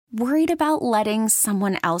Worried about letting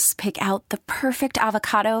someone else pick out the perfect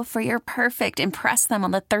avocado for your perfect impress them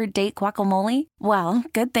on the third date guacamole? Well,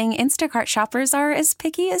 good thing Instacart shoppers are as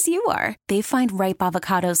picky as you are. They find ripe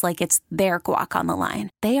avocados like it's their guac on the line.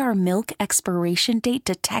 They are milk expiration date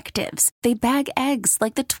detectives. They bag eggs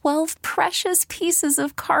like the 12 precious pieces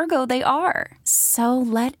of cargo they are. So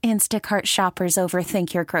let Instacart shoppers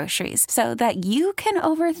overthink your groceries so that you can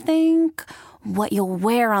overthink what you'll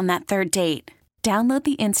wear on that third date. Download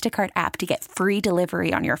the Instacart app to get free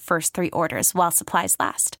delivery on your first 3 orders while supplies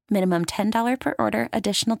last. Minimum $10 per order.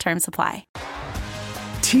 Additional terms apply.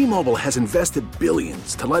 T-Mobile has invested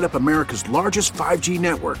billions to light up America's largest 5G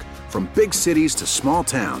network, from big cities to small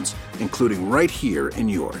towns, including right here in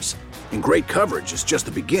yours. And great coverage is just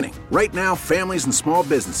the beginning. Right now, families and small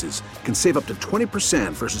businesses can save up to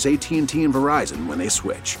 20% versus AT&T and Verizon when they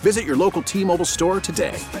switch. Visit your local T-Mobile store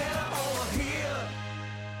today.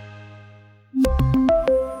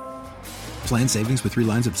 Plan savings with 3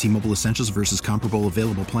 lines of T-Mobile Essentials versus comparable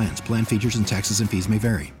available plans. Plan features and taxes and fees may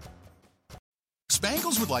vary.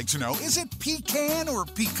 Spangles would like to know, is it pecan or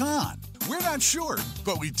pecan? We're not sure,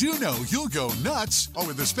 but we do know you'll go nuts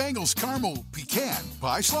over the Spangles Caramel Pecan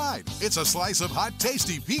Pie Slide. It's a slice of hot,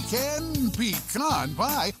 tasty pecan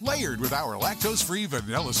pie layered with our lactose-free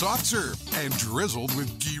vanilla soft serve and drizzled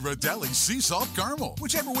with Ghirardelli sea salt caramel.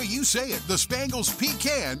 Whichever way you say it, the Spangles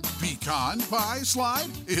Pecan Pie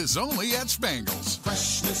Slide is only at Spangles.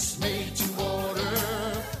 Freshness made to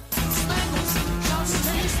order. Spangles just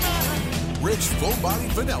taste better. Rich,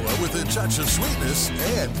 full-bodied vanilla with a touch of sweetness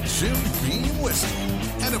and Jim Beam whiskey.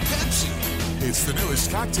 And a Pepsi. It's the newest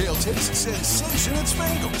cocktail taste sensation at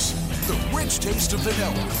Spangles. The rich taste of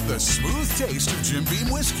vanilla, the smooth taste of Jim Beam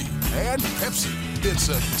whiskey, and Pepsi. It's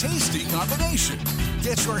a tasty combination.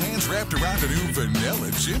 Get your hands wrapped around a new vanilla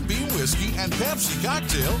Jim Beam whiskey and Pepsi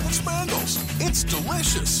cocktail at Spangles. It's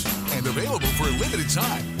delicious and available for a limited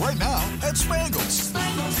time right now at Spangles.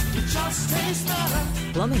 Spangles, it just tastes better.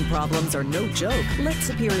 Plumbing problems are no joke. Let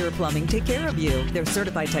Superior Plumbing take care of you. Their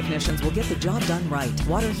certified technicians will get the job done right.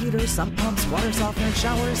 Water heaters, sump pumps, water softeners,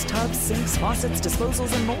 showers, tubs, sinks, faucets,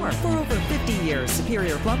 disposals, and more. For over 50 years,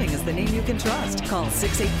 Superior Plumbing is the name you can trust. Call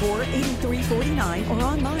 684-8349 or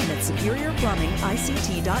online at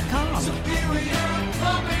superiorplumbingict.com. Superior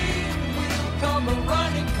Plumbing will come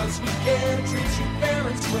a-running, 'cause we care, treat you fair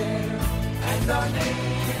and square. And our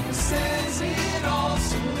name says it all,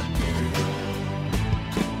 Superior.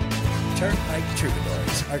 Turnpike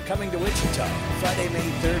Troubadours are coming to Wichita Friday,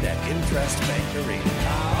 May 3rd at Intrust Bank Arena. I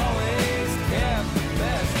always kept the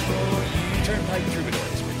best for you. Turnpike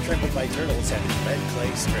Troubadours were trampled by turtles and red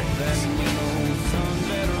clay strings.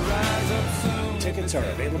 Tickets are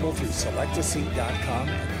available through selectaseat.com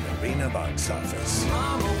and the Arena box office.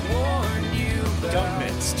 Don't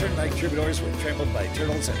miss Turnpike Troubadours were trampled by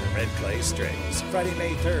turtles and the red clay strings. Friday,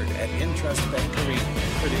 May 3rd at Intrust Bank Arena.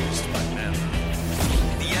 Produced by Mem.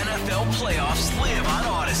 The NFL playoffs live on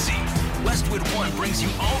Odyssey. Westwood One brings you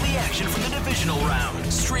all the action from the divisional round,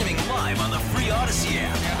 streaming live on the free Odyssey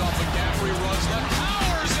app. And off McCaffrey runs left,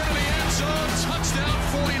 powers into the end zone, touchdown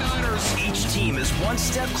 49ers. Each team is one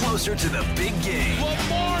step closer to the big game.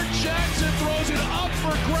 Lamar Jackson throws it up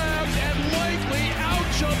for grabs and likely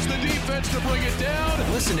out-jumps the defense to bring it down.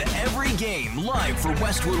 Listen to every game live for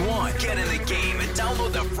Westwood One. Get in the game and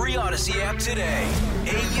download the free Odyssey app today.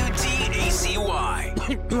 AUDACY.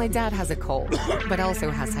 My dad has a cold, but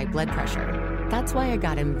also has high blood pressure. That's why I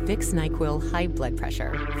got him Vicks NyQuil High Blood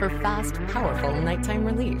Pressure for fast, powerful nighttime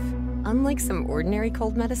relief. Unlike some ordinary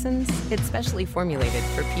cold medicines, it's specially formulated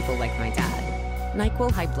for people like my dad.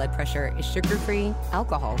 NyQuil High Blood Pressure is sugar-free,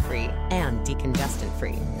 alcohol-free, and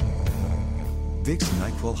decongestant-free. Vicks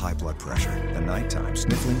NyQuil High Blood Pressure. The nighttime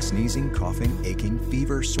sniffling, sneezing, coughing, aching,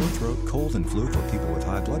 fever, sore throat, cold, and flu for people with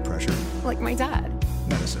high blood pressure. Like my dad.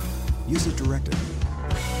 Medicine. Use as directed.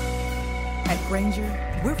 At Grainger,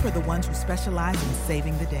 we're for the ones who specialize in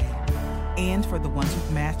saving the day and for the ones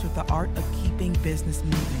who've mastered the art of keeping business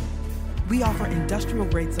moving. We offer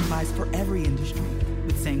industrial-grade supplies for every industry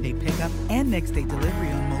with same-day pickup and next-day delivery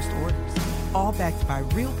on most orders, all backed by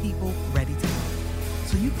real people ready to help.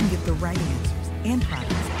 So you can get the right answers and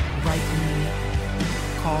products right when you need them.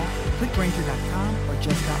 Call quickgrainger.com or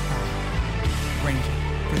just stop by. Grainger,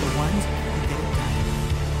 for the ones who get it done.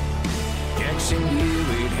 Jackson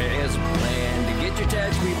Hewitt has a plan to get your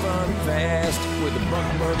tax refund fast with a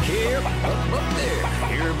buck here, buck there,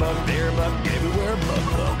 here, buck there, buck everywhere,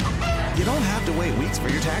 buck. You don't have to wait weeks for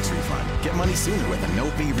your tax refund. Get money sooner with a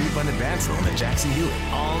no-fee refund advance loan at Jackson Hewitt.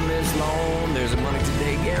 On this loan, there's a money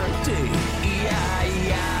today guarantee.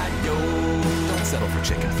 E-I-E-I-O. Don't settle for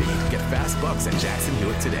chicken feed. Get fast bucks at Jackson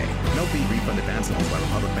Hewitt today. No fee refund advance loans by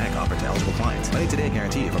Republic Bank offered to eligible clients. Money today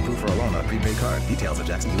guarantee if approved for a loan on prepaid card. Details at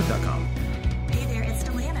jacksonhewitt.com. Hey there, it's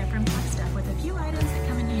Delana from Tech Stuff with a few items that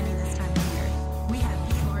come in handy this time of year. We have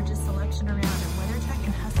the largest selection around of WeatherTech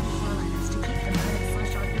and Husky floor liners to keep the mud and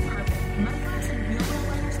slush off your carpet. Mud guards and wheel well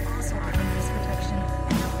liners also offer moist protection.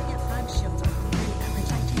 And don't forget bug shields are great at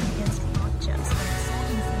protecting against rock chips from salt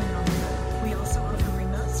and sand on the road. We also offer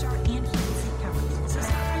remote start and heated seat covers. So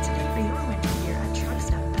stop by today for your winter gear at Truck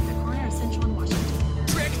Stop at the corner of Central and Washington.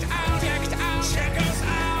 Tricked out, check us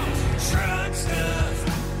out, Truck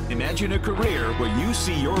Stuff. Imagine a career where you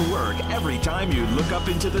see your work every time you look up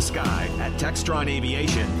into the sky. At Textron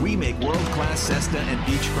Aviation, we make world-class Cessna and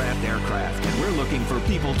Beechcraft aircraft, and we're looking for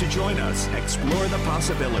people to join us. Explore the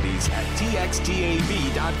possibilities at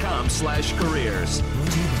txtav.com/careers.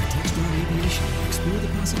 Brought to you by Textron Aviation. Explore the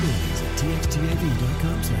possibilities at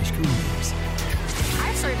txtav.com/careers.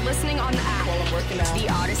 I started listening on the app while I'm working out. The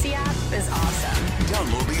Odyssey app is awesome.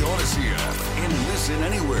 Download the Odyssey app and listen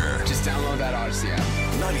anywhere. Just download that Odyssey app.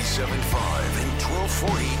 97.5 and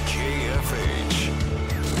 1240 KFH.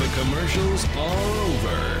 The commercials are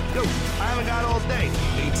over. Yo, I haven't got all day.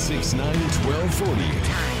 869-1240.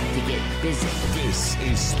 Time to get busy. This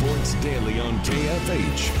is Sports Daily on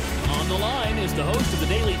KFH. On the line is the host of the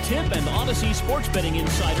Daily Tip and Odyssey sports betting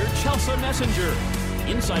insider, Chelsea Messenger.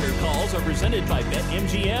 Insider calls are presented by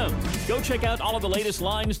BetMGM. Go check out all of the latest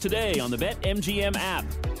lines today on the BetMGM app.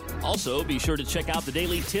 Also, be sure to check out the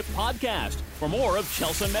Daily Tip podcast for more of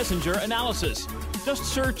Chelsea Messenger analysis. Just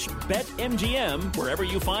search BetMGM wherever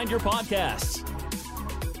you find your podcasts.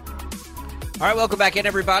 All right, welcome back in,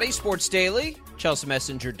 everybody. Sports Daily. Chelsea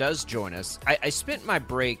Messenger does join us. I spent my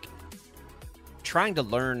break trying to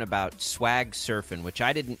learn about swag surfing, which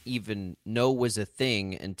I didn't even know was a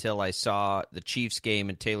thing until I saw the Chiefs game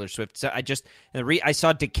and Taylor Swift. So I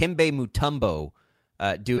saw Dikembe Mutombo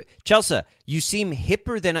do it. Chelsea, you seem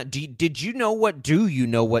hipper than do you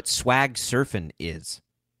know what swag surfing is?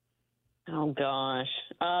 Oh gosh,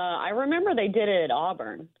 I remember they did it at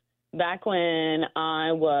Auburn back when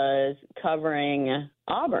I was covering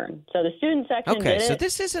Auburn. So the student section did it. Okay, so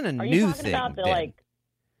this isn't a Are new you talking thing. about the then?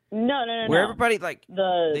 No. Where everybody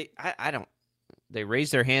they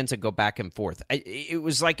raise their hands and go back and forth. It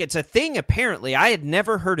was like it's a thing, apparently. I had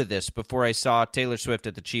never heard of this before I saw Taylor Swift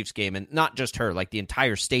at the Chiefs game, and not just her, like the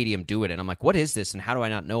entire stadium do it. And I'm like, what is this, and how do I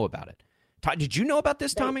not know about it? Did you know about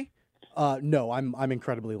this, Tommy? No, I'm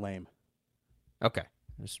incredibly lame. Okay.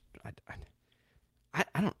 I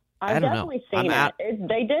don't I've know. definitely seen it.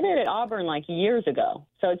 They did it at Auburn like years ago,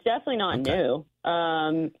 so it's definitely not new.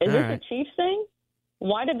 Is this a Chiefs thing?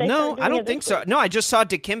 Why did they? No, I don't think so. No, I just saw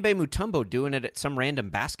Dikembe Mutombo doing it at some random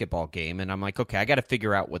basketball game, and I'm like, okay, I got to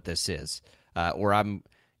figure out what this is, or I'm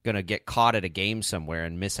gonna get caught at a game somewhere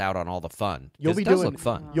and miss out on all the fun. It does look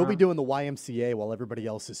fun. You'll be doing the YMCA while everybody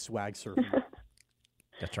else is swag surfing.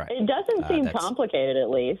 That's right. It doesn't seem complicated, at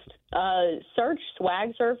least. Search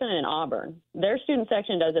swag surfing in Auburn. Their student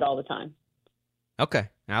section does it all the time. Okay,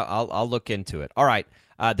 I'll look into it. All right.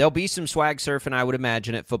 There'll be some swag surfing, I would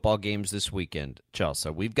imagine, at football games this weekend,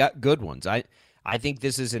 Chelsea. We've got good ones. I think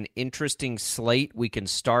this is an interesting slate. We can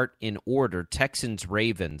start in order. Texans,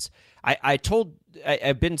 Ravens.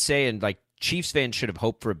 I've been saying, like, Chiefs fans should have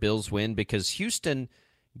hoped for a Bills win because Houston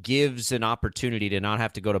gives an opportunity to not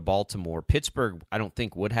have to go to Baltimore. Pittsburgh, I don't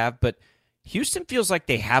think, would have, but Houston feels like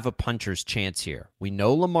they have a puncher's chance here. We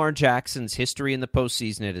know Lamar Jackson's history in the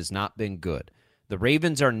postseason. It has not been good. The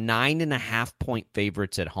Ravens are 9.5-point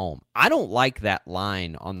favorites at home. I don't like that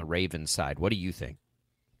line on the Ravens side. What do you think?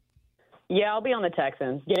 Yeah, I'll be on the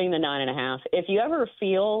Texans, getting the 9.5. If you ever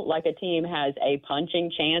feel like a team has a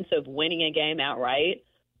punching chance of winning a game outright,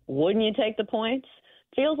 wouldn't you take the points?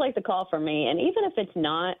 Feels like the call for me. And even if it's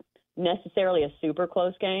not necessarily a super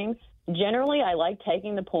close game, generally I like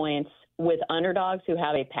taking the points with underdogs who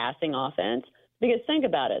have a passing offense. Because think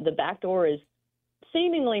about it, the back door is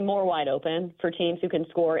seemingly more wide open for teams who can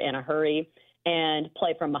score in a hurry and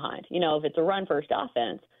play from behind. You know, if it's a run-first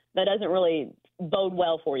offense, that doesn't really bode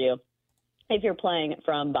well for you if you're playing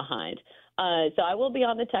from behind. So I will be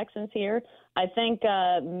on the Texans here. I think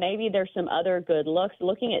maybe there's some other good looks.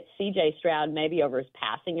 Looking at C.J. Stroud maybe over his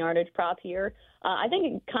passing yardage prop here, I think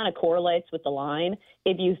it kind of correlates with the line.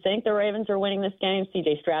 If you think the Ravens are winning this game,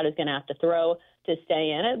 C.J. Stroud is going to have to throw to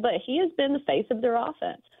stay in it, but he has been the face of their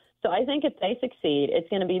offense. So I think if they succeed, it's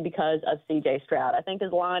going to be because of C.J. Stroud. I think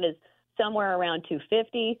his line is somewhere around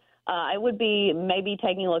 250. I would be maybe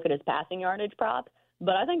taking a look at his passing yardage prop,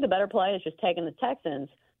 but I think the better play is just taking the Texans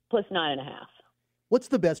plus 9.5. What's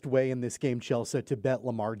the best way in this game, Chelsea, to bet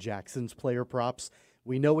Lamar Jackson's player props?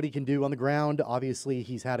 We know what he can do on the ground. Obviously,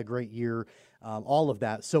 he's had a great year, all of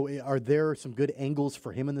that. So are there some good angles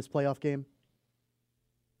for him in this playoff game?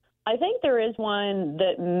 I think there is one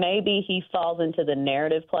that maybe he falls into the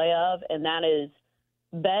narrative play of, and that is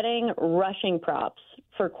betting rushing props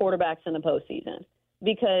for quarterbacks in the postseason,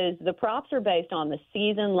 because the props are based on the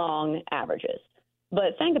season-long averages.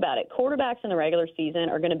 But think about it. Quarterbacks in the regular season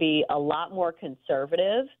are going to be a lot more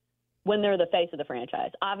conservative when they're the face of the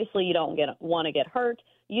franchise. Obviously, you don't want to get hurt.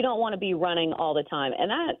 You don't want to be running all the time. And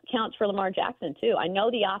that counts for Lamar Jackson, too. I know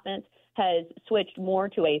the offense has switched more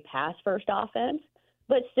to a pass-first offense,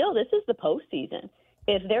 but still, this is the postseason.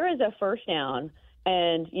 If there is a first down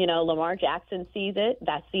and, Lamar Jackson sees it,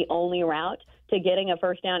 that's the only route to getting a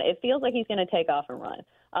first down. It feels like he's going to take off and run.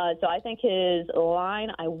 So I think his line,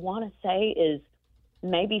 I want to say, is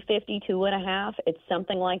maybe 52.5. It's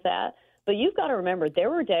something like that. But you've got to remember, there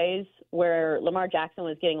were days where Lamar Jackson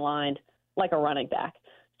was getting lined like a running back.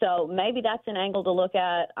 So maybe that's an angle to look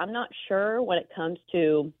at. I'm not sure when it comes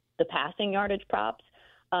to the passing yardage props.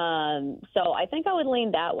 So I think I would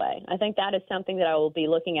lean that way. I think that is something that I will be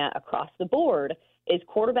looking at across the board is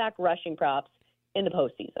quarterback rushing props in the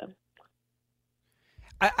postseason.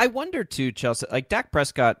 I wonder, too, Chelsea, like Dak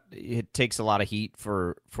Prescott, it takes a lot of heat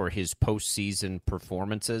for his postseason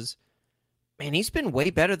performances. Man, he's been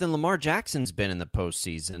way better than Lamar Jackson's been in the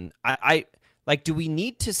postseason. Do we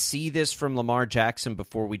need to see this from Lamar Jackson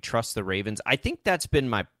before we trust the Ravens? I think that's been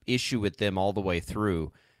my issue with them all the way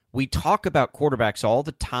through. We talk about quarterbacks all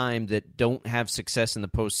the time that don't have success in the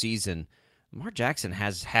postseason. Lamar Jackson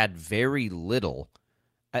has had very little.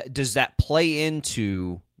 Does that play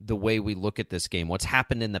into the way we look at this game? What's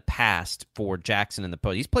happened in the past for Jackson in the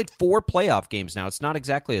post? He's played 4 playoff games now. It's not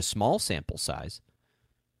exactly a small sample size.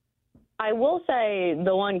 I will say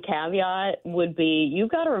the one caveat would be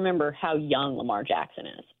you've got to remember how young Lamar Jackson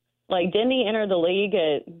is. Like, didn't he enter the league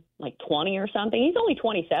at 20 or something? He's only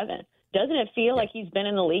 27. Doesn't it feel like he's been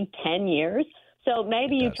in the league 10 years? So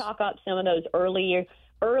maybe you chalk up some of those earlier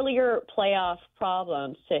playoff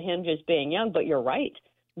problems to him just being young, but you're right.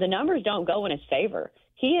 The numbers don't go in his favor.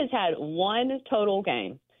 He has had one total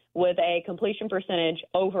game with a completion percentage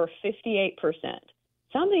over 58%.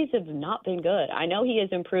 Some of these have not been good. I know he has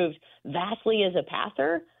improved vastly as a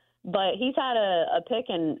passer, but he's had a pick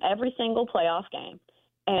in every single playoff game.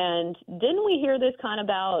 And didn't we hear this kind of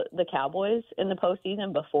about the Cowboys in the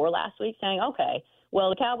postseason before last week, saying, okay, well,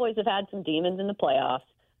 the Cowboys have had some demons in the playoffs,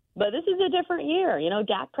 but this is a different year.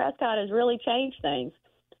 Dak Prescott has really changed things.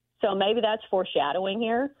 So maybe that's foreshadowing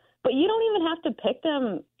here. But you don't even have to pick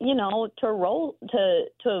them,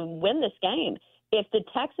 to win this game if the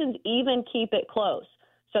Texans even keep it close.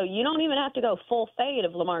 So you don't even have to go full fade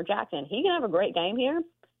of Lamar Jackson. He can have a great game here,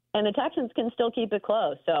 and the Texans can still keep it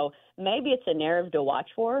close. So maybe it's a narrative to watch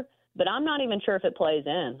for, but I'm not even sure if it plays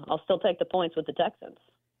in. I'll still take the points with the Texans.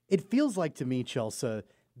 It feels like to me, Chelsea,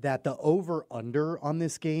 that the over-under on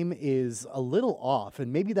this game is a little off,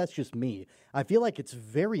 and maybe that's just me. I feel like it's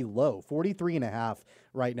very low, 43.5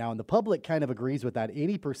 right now, and the public kind of agrees with that.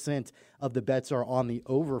 80% of the bets are on the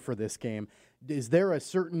over for this game. Is there a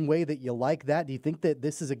certain way that you like that? Do you think that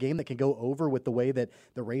this is a game that can go over with the way that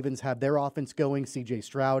the Ravens have their offense going, C.J.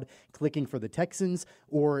 Stroud clicking for the Texans,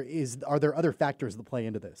 or are there other factors that play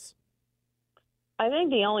into this? I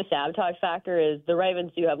think the only sabotage factor is the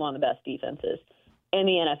Ravens do have one of the best defenses in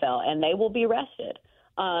the NFL, and they will be rested.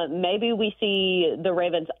 Maybe we see the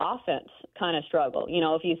Ravens' offense kind of struggle.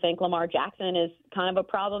 If you think Lamar Jackson is kind of a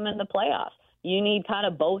problem in the playoffs, you need kind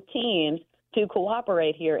of both teams to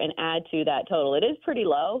cooperate here and add to that total. It is pretty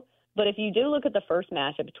low, but if you do look at the first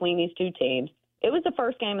matchup between these two teams, it was the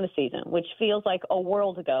first game of the season, which feels like a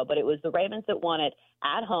world ago, but it was the Ravens that won it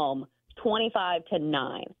at home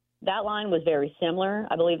 25-9. That line was very similar.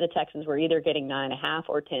 I believe the Texans were either getting 9.5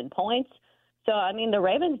 or 10 points. So, the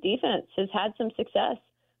Ravens defense has had some success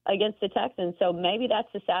against the Texans. So maybe that's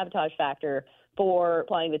the sabotage factor for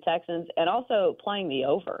playing the Texans and also playing the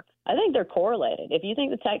over. I think they're correlated. If you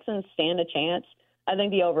think the Texans stand a chance, I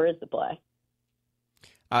think the over is the play.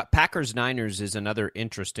 Packers-Niners is another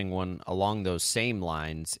interesting one along those same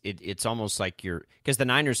lines. It's almost like because the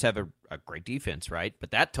Niners have a great defense, right?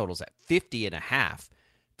 But that totals at 50.5.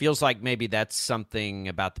 Feels like maybe that's something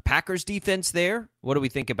about the Packers defense there. What do we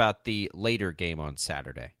think about the later game on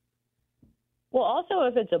Saturday? Well, also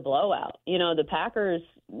if it's a blowout, the Packers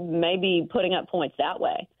may be putting up points that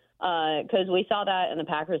way because we saw that in the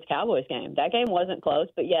Packers-Cowboys game. That game wasn't close,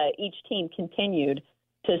 but yet each team continued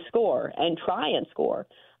to score and try and score.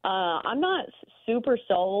 I'm not super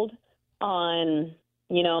sold on,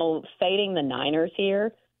 fading the Niners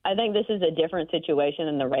here. I think this is a different situation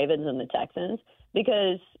than the Ravens and the Texans.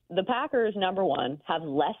 because the Packers, number one, have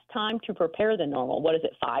less time to prepare than normal. What is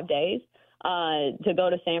it, 5 days to go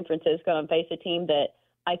to San Francisco and face a team that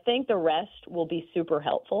I think the rest will be super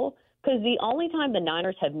helpful, because the only time the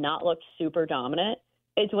Niners have not looked super dominant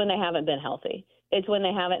is when they haven't been healthy. It's when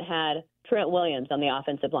they haven't had Trent Williams on the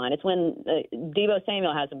offensive line. It's when Deebo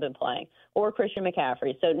Samuel hasn't been playing, or Christian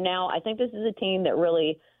McCaffrey. So now I think this is a team that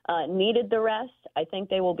really needed the rest. I think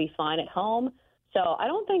they will be fine at home. So I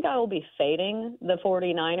don't think I will be fading the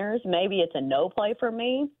 49ers. Maybe it's a no play for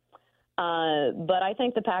me. But I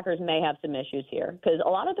think the Packers may have some issues here, because a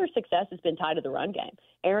lot of their success has been tied to the run game.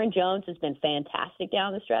 Aaron Jones has been fantastic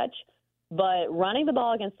down the stretch, but running the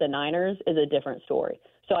ball against the Niners is a different story.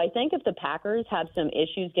 So I think if the Packers have some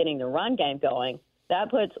issues getting the run game going,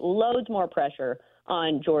 that puts loads more pressure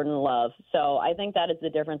on Jordan Love. So I think that is the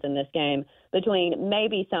difference in this game between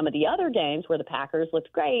maybe some of the other games where the Packers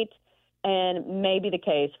looked great and maybe the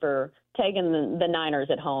case for taking the Niners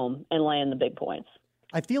at home and laying the big points.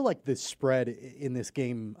 I feel like the spread in this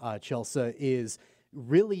game, Chelsea, is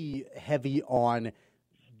really heavy on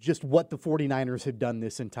just what the 49ers have done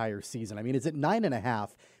this entire season. I mean, it's at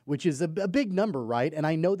 9.5, which is a big number, right? And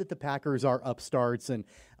I know that the Packers are upstarts, and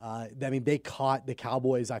they caught the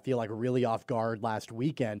Cowboys, I feel like, really off guard last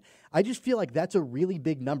weekend. I just feel like that's a really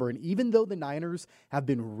big number. And even though the Niners have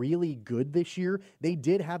been really good this year, they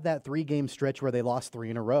did have that 3-game stretch where they lost 3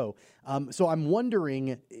 in a row. So I'm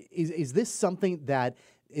wondering, is this something that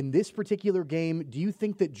in this particular game, do you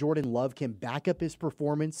think that Jordan Love can back up his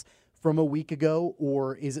performance from a week ago,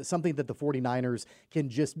 or is it something that the 49ers can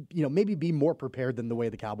just, maybe be more prepared than the way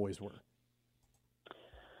the Cowboys were?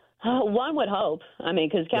 One would hope.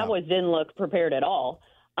 Because Cowboys didn't look prepared at all.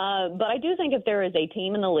 But I do think if there is a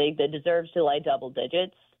team in the league that deserves to lay double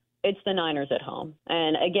digits, it's the Niners at home.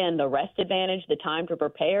 And again, the rest advantage, the time to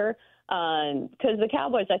prepare, because the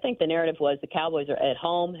Cowboys, I think the narrative was the Cowboys are at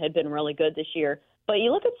home, had been really good this year. But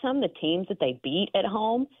you look at some of the teams that they beat at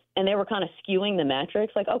home, and they were kind of skewing the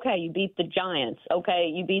metrics. Like, okay, you beat the Giants.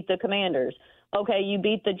 Okay, you beat the Commanders. Okay, you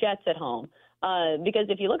beat the Jets at home. Because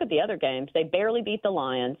if you look at the other games, they barely beat the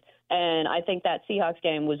Lions, and I think that Seahawks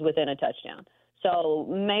game was within a touchdown. So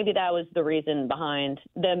maybe that was the reason behind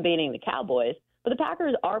them beating the Cowboys. But the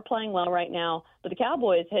Packers are playing well right now, but the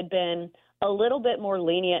Cowboys had been a little bit more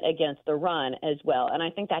lenient against the run as well. And I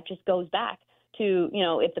think that just goes back to,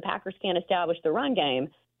 if the Packers can't establish the run game,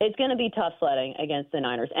 it's going to be tough sledding against the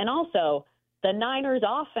Niners. And also, the Niners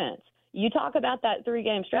offense. You talk about that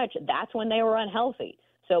 3-game stretch, that's when they were unhealthy.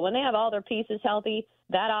 So when they have all their pieces healthy,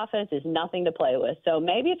 that offense is nothing to play with. So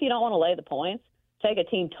maybe if you don't want to lay the points, take a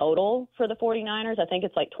team total for the 49ers. I think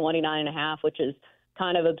it's like 29.5, which is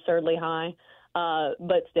kind of absurdly high.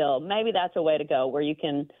 But still, maybe that's a way to go where you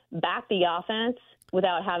can back the offense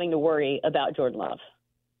without having to worry about Jordan Love.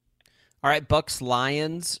 All right,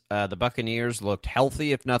 Bucs-Lions. The Buccaneers looked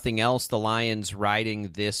healthy, if nothing else. The Lions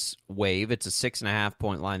riding this wave. It's a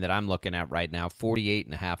 6.5-point line that I'm looking at right now,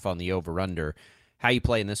 48.5 on the over-under. How you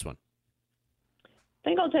play in this one? I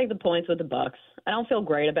think I'll take the points with the Bucs. I don't feel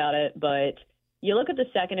great about it, but you look at the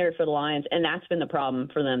secondary for the Lions, and that's been the problem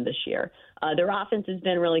for them this year. Their offense has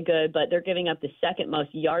been really good, but they're giving up the second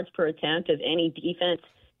most yards per attempt of any defense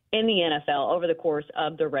in the NFL over the course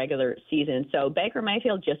of the regular season. So Baker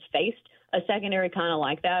Mayfield just faced a secondary kind of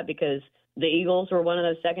like that, because the Eagles were one of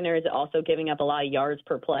those secondaries that also giving up a lot of yards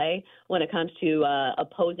per play when it comes to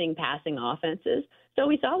opposing passing offenses. So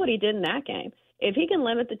we saw what he did in that game. If he can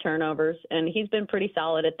limit the turnovers, and he's been pretty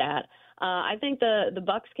solid at that, I think the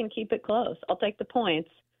Bucs can keep it close. I'll take the points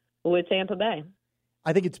with Tampa Bay.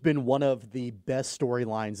 I think it's been one of the best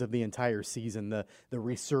storylines of the entire season, the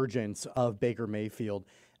resurgence of Baker Mayfield.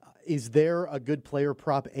 Is there a good player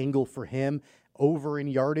prop angle for him? Over in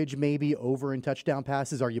yardage, maybe over in touchdown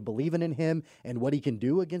passes? Are you believing in him and what he can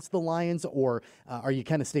do against the Lions, or are you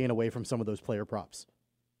kind of staying away from some of those player props?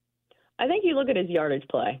 I think you look at his yardage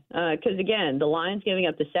play, because, again, the Lions giving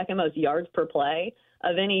up the second most yards per play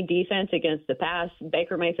of any defense against the pass.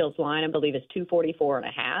 Baker Mayfield's line, I believe, is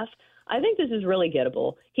 244.5. I think this is really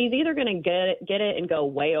gettable. He's either going to get it and go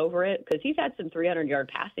way over it, because he's had some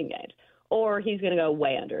 300-yard passing games, or he's going to go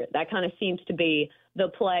way under it. That kind of seems to be the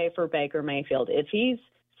play for Baker Mayfield. If he's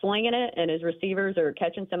slinging it and his receivers are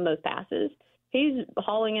catching some of those passes, he's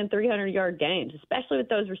hauling in 300-yard games, especially with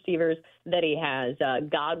those receivers that he has.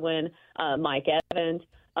 Godwin, Mike Evans,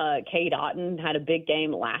 Cade Otton had a big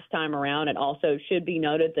game last time around. And also should be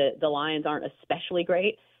noted that the Lions aren't especially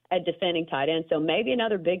great at defending tight ends. So maybe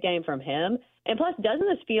another big game from him. And plus, doesn't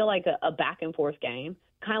this feel like a back-and-forth game,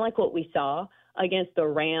 kind of like what we saw against the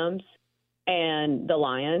Rams and the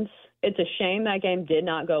Lions? It's a shame that game did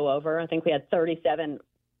not go over. I think we had 37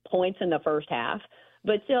 points in the first half.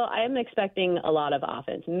 But still, I am expecting a lot of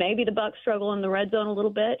offense. Maybe the Bucs struggle in the red zone a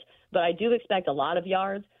little bit, but I do expect a lot of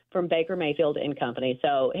yards from Baker Mayfield and company.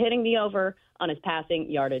 So hitting the over on his passing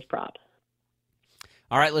yardage prop.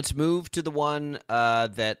 All right, let's move to the one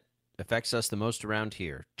that affects us the most around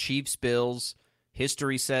here. Chiefs-Bills.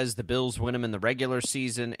 History says the Bills win them in the regular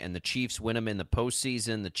season and the Chiefs win them in the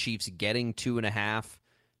postseason. The Chiefs getting 2.5.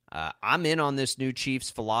 I'm in on this new Chiefs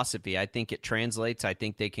philosophy. I think it translates. I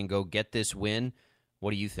think they can go get this win.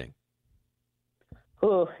 What do you think?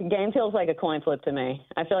 Ooh, game feels like a coin flip to me.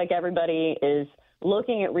 I feel like everybody is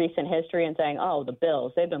looking at recent history and saying, oh, the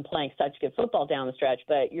Bills, they've been playing such good football down the stretch.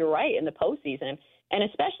 But you're right, in the postseason, and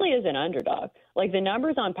especially as an underdog, like the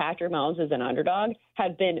numbers on Patrick Mahomes as an underdog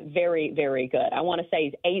have been very, very good. I want to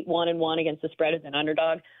say he's 8-1-1 against the spread as an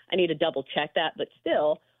underdog. I need to double check that, but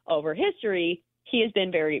still, over history, he has been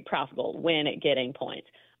very profitable when getting points.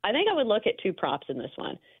 I think I would look at two props in this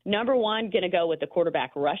one. Number one, going to go with the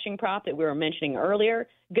quarterback rushing prop that we were mentioning earlier.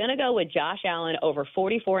 Going to go with Josh Allen over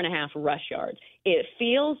 44.5 rush yards. It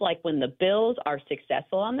feels like when the Bills are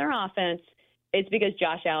successful on their offense, it's because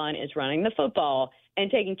Josh Allen is running the football and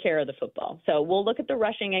taking care of the football. So we'll look at the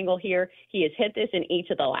rushing angle here. He has hit this in each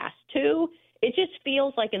of the last two. It just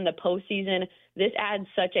feels like in the postseason, this adds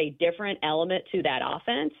such a different element to that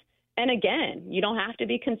offense. And again, you don't have to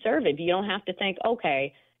be conservative. You don't have to think,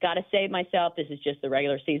 okay, got to save myself. This is just the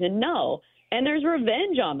regular season. No. And there's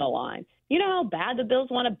revenge on the line. You know how bad the Bills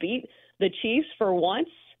want to beat the Chiefs for once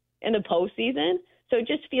in the postseason? So it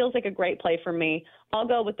just feels like a great play for me. I'll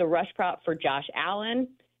go with the rush prop for Josh Allen.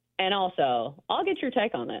 And also, I'll get your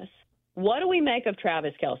take on this. What do we make of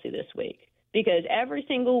Travis Kelce this week? Because every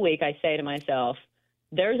single week I say to myself,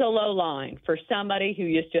 there's a low line for somebody who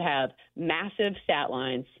used to have massive stat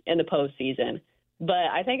lines in the postseason.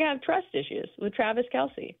 But I think I have trust issues with Travis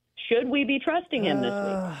Kelce. Should we be trusting him this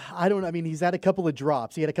week? I don't know. I mean, he's had a couple of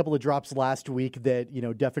drops. He had a couple of drops last week that,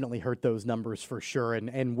 definitely hurt those numbers for sure.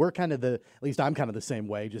 And we're kind of at least I'm kind of the same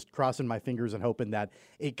way, just crossing my fingers and hoping that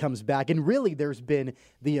it comes back. And really, there's been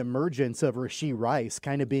the emergence of Rashee Rice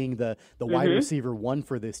kind of being the wide receiver one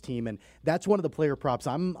for this team. And that's one of the player props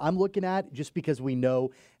I'm looking at just because we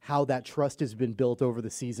know how that trust has been built over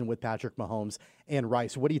the season with Patrick Mahomes and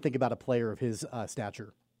Rice. What do you think about a player of his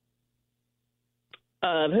stature?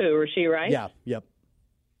 Of who, Rashee Rice? Yeah, yep.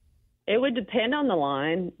 It would depend on the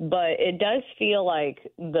line, but it does feel like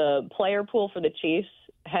the player pool for the Chiefs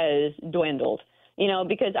has dwindled.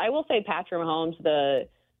 Because I will say Patrick Mahomes,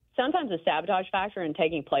 sometimes the sabotage factor in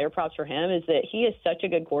taking player props for him is that he is such a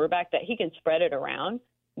good quarterback that he can spread it around.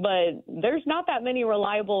 But there's not that many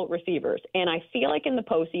reliable receivers. And I feel like in the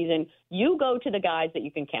postseason, you go to the guys that you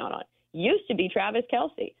can count on. Used to be Travis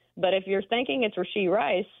Kelce. But if you're thinking it's Rashee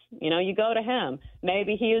Rice, you go to him.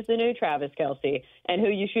 Maybe he is the new Travis Kelce and who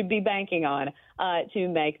you should be banking on to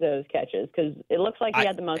make those catches because it looks like he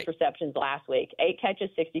had the most receptions last week. 8 catches,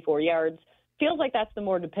 64 yards. Feels like that's the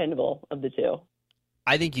more dependable of the two.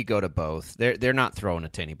 I think you go to both. They're not throwing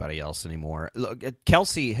it to anybody else anymore. Look,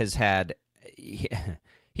 Kelce has had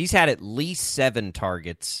he's had at least 7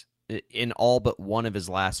 targets in all but one of his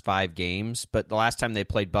last 5 games. But the last time they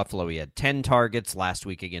played Buffalo, he had 10 targets. Last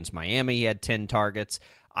week against Miami, he had 10 targets.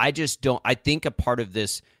 I think a part of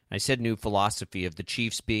this, I said new philosophy of the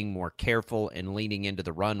Chiefs being more careful and leaning into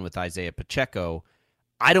the run with Isaiah Pacheco.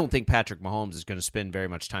 I don't think Patrick Mahomes is going to spend very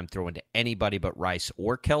much time throwing to anybody but Rice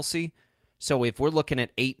or Kelce. So if we're looking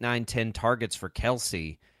at 8, 9, 10 targets for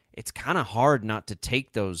Kelce, it's kind of hard not to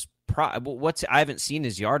take those. I haven't seen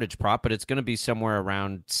his yardage prop, but it's going to be somewhere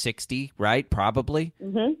around 60, right? Probably.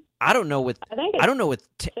 Mm-hmm. I don't know with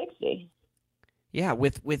 60. Yeah,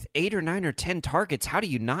 with 8 or 9 or 10 targets, how do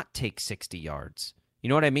you not take 60 yards? You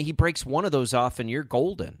know what I mean? He breaks one of those off, and you're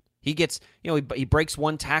golden. He gets, he breaks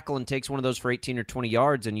one tackle and takes one of those for 18 or 20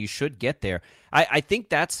 yards, and you should get there. I think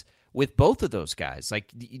that's with both of those guys. Like,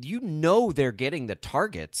 they're getting the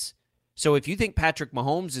targets. So if you think Patrick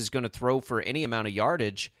Mahomes is going to throw for any amount of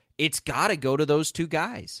yardage, it's got to go to those two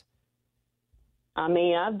guys. I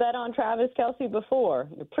mean, I've bet on Travis Kelce before.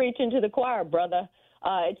 You're preaching to the choir, brother.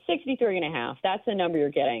 It's 63.5. That's the number you're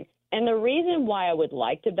getting. And the reason why I would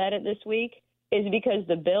like to bet it this week is because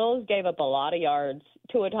the Bills gave up a lot of yards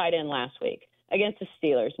to a tight end last week against the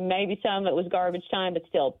Steelers. Maybe some of it was garbage time, but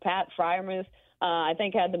still, Pat Freiermuth, I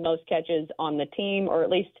think, had the most catches on the team, or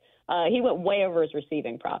at least he went way over his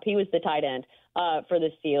receiving prop. He was the tight end for the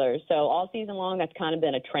Steelers. So all season long, that's kind of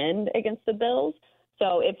been a trend against the Bills.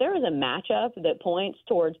 So if there is a matchup that points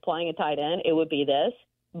towards playing a tight end, it would be this.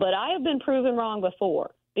 But I have been proven wrong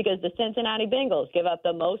before because the Cincinnati Bengals give up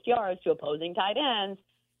the most yards to opposing tight ends,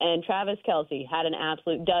 and Travis Kelce had an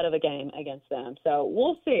absolute dud of a game against them. So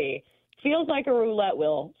we'll see. Feels like a roulette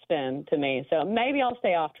wheel spin to me. So maybe I'll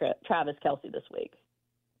stay off Travis Kelce this week.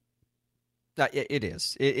 It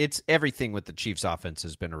is. It's everything with the Chiefs' offense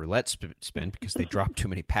has been a roulette spin because they drop too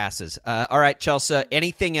many passes. All right, Chelsea,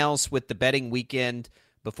 anything else with the betting weekend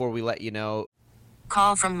before we let you know?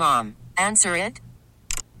 Call from mom. Answer it.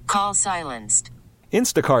 Call silenced.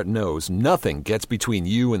 Instacart knows nothing gets between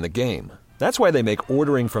you and the game. That's why they make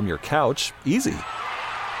ordering from your couch easy.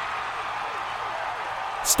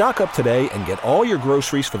 Stock up today and get all your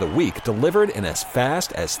groceries for the week delivered in as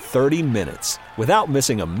fast as 30 minutes without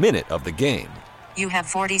missing a minute of the game. You have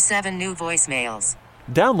 47 new voicemails.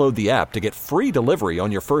 Download the app to get free delivery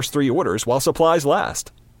on your first 3 orders while supplies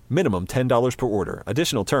last. Minimum $10 per order.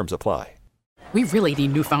 Additional terms apply. We really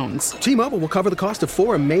need new phones. T-Mobile will cover the cost of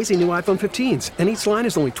 4 amazing new iPhone 15s, and each line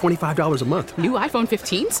is only $25 a month. New iPhone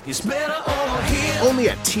 15s? It's better over here. Only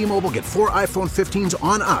at T-Mobile, get 4 iPhone 15s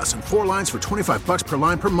on us and 4 lines for $25 per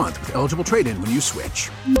line per month with eligible trade-in when you switch.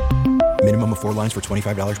 Minimum of 4 lines for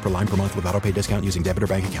 $25 per line per month with autopay discount using debit or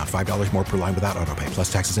bank account. $5 more per line without autopay,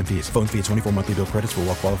 plus taxes and fees. Phone fee at 24 monthly bill credits for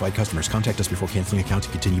well-qualified customers. Contact us before canceling account to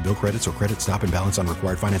continue bill credits or credit stop and balance on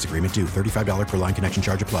required finance agreement due. $35 per line connection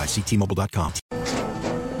charge applies. See T-Mobile.com.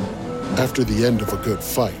 After the end of a good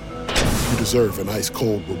fight, you deserve an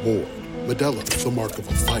ice-cold reward. Modelo is the mark of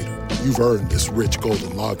a fighter. You've earned this rich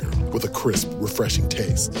golden lager with a crisp, refreshing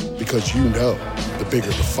taste. Because you know, the bigger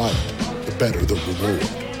the fight, the better the reward.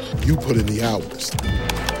 You put in the hours,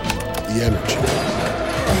 the energy,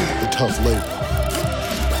 the tough labor.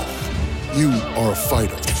 You are a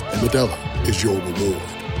fighter, and Modelo is your reward.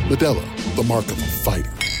 Modelo, the mark of a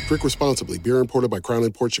fighter. Drink responsibly. Beer imported by Crown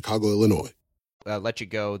Imports, Chicago, Illinois. Let you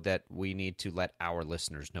go that we need to let our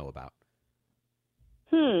listeners know about?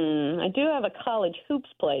 I do have a college hoops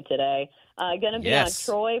play today. Going to be on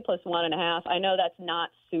Troy plus 1.5. I know that's not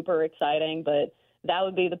super exciting, but that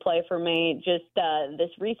would be the play for me. Just this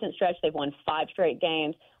recent stretch, they've won 5 straight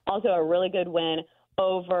games. Also a really good win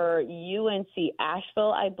over UNC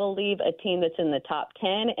Asheville, I believe, a team that's in the top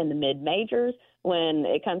 10 in the mid-majors when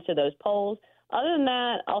it comes to those polls. Other than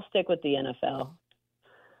that, I'll stick with the NFL.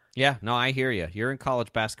 Yeah, no, I hear you. You're in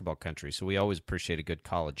college basketball country, so we always appreciate a good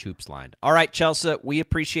college hoops line. All right, Chelsea, we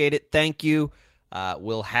appreciate it. Thank you.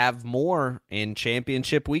 We'll have more in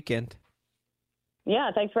championship weekend.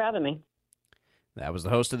 Yeah, thanks for having me. That was the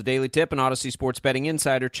host of the Daily Tip and Odyssey Sports Betting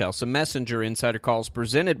Insider, Chelsea Messenger. Insider Calls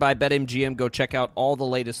presented by BetMGM. Go check out all the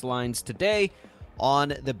latest lines today on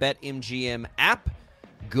the BetMGM app.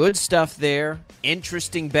 Good stuff there.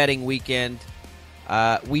 Interesting betting weekend.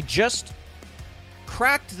 We just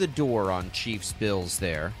cracked the door on Chiefs-Bills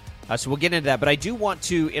there. So we'll get into that. But I do want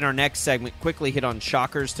to, in our next segment, quickly hit on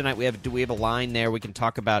shockers tonight. We have a line there. We can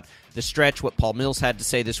talk about the stretch, what Paul Mills had to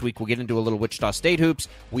say this week. We'll get into a little Wichita State hoops.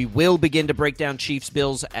 We will begin to break down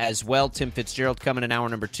Chiefs-Bills as well. Tim Fitzgerald coming in hour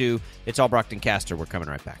number 2. It's all Brockton Caster. We're coming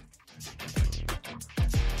right back.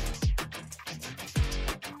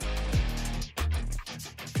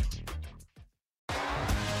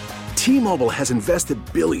 T-Mobile has invested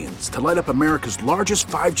billions to light up America's largest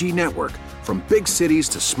 5G network, from big cities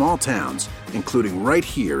to small towns, including right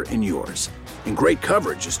here in yours. And great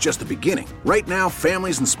coverage is just the beginning. Right now,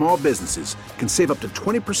 families and small businesses can save up to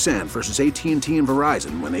 20% versus AT&T and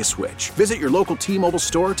Verizon when they switch. Visit your local T-Mobile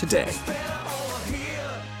store today.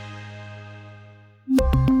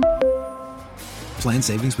 Plan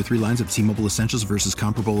savings with 3 lines of T-Mobile Essentials versus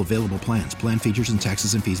comparable available plans. Plan features and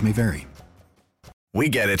taxes and fees may vary. We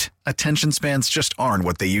get it. Attention spans just aren't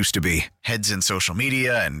what they used to be. Heads in social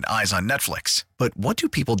media and eyes on Netflix. But what do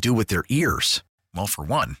people do with their ears? Well, for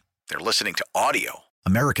one, they're listening to audio.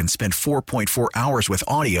 Americans spend 4.4 hours with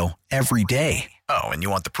audio every day. Oh, and you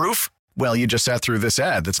want the proof? Well, you just sat through this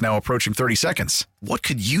ad that's now approaching 30 seconds. What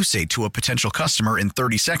could you say to a potential customer in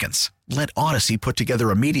 30 seconds? Let Odyssey put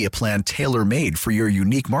together a media plan tailor-made for your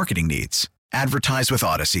unique marketing needs. Advertise with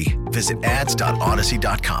Odyssey. Visit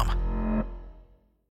ads.odyssey.com.